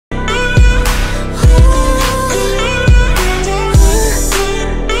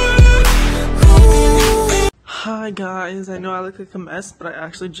Hi guys, I know I look like a mess, but I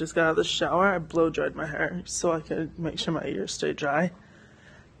actually just got out of the shower. I blow dried my hair so I could make sure my ears stay dry.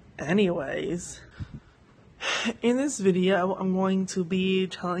 Anyways, in this video, I'm going to be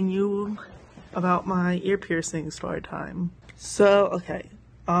telling you about my ear piercing story time. So, okay,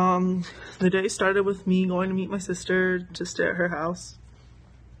 the day started with me going to meet my sister to stay at her house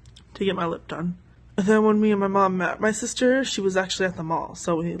to get my lip done. And then when me and my mom met my sister, she was actually at the mall,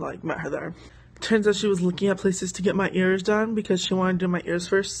 so we met her there. Turns out she was looking at places to get my ears done because she wanted to do my ears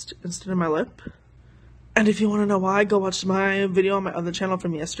first instead of my lip. And if you want to know why, go watch my video on my other channel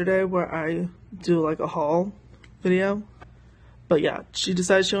from yesterday where I do like a haul video. But yeah, she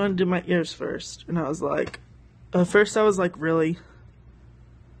decided she wanted to do my ears first. And I was like, at first I was like, really?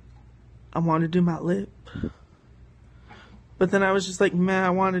 I want to do my lip. But then I was just like, man,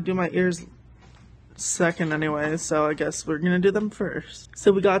 I want to do my ears second anyway, so I guess we're gonna do them first.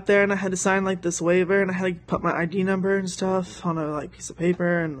 So we got there and I had to sign like this waiver and I had to put my ID number and stuff on a like piece of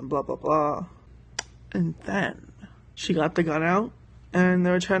paper and blah blah blah. And then she got the gun out and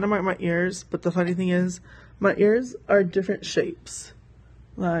they were trying to mark my ears, but the funny thing is my ears are different shapes.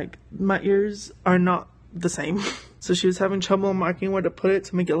 Like my ears are not the same. So she was having trouble marking where to put it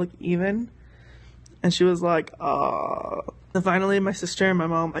to make it look even. And she was like, And finally, my sister and my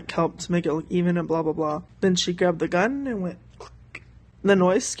mom helped to make it look even and blah, blah, blah. Then she grabbed the gun and went click. The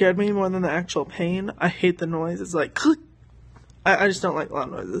noise scared me more than the actual pain. I hate the noise. It's like click. I just don't like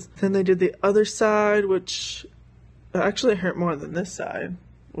loud noises. Then they did the other side, which actually hurt more than this side,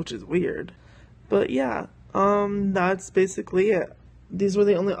 which is weird. But yeah, that's basically it. These were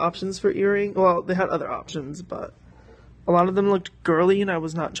the only options for earring. Well, they had other options, but a lot of them looked girly, and I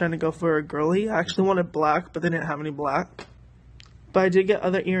was not trying to go for a girly. I actually wanted black, but they didn't have any black. But I did get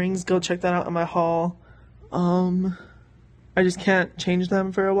other earrings. Go check that out in my haul. I just can't change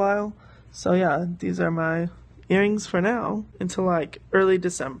them for a while. So yeah, these are my earrings for now until like early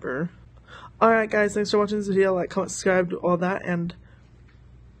December. Alright guys, thanks for watching this video. Like, comment, subscribe, do all that, and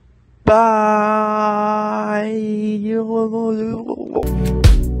bye!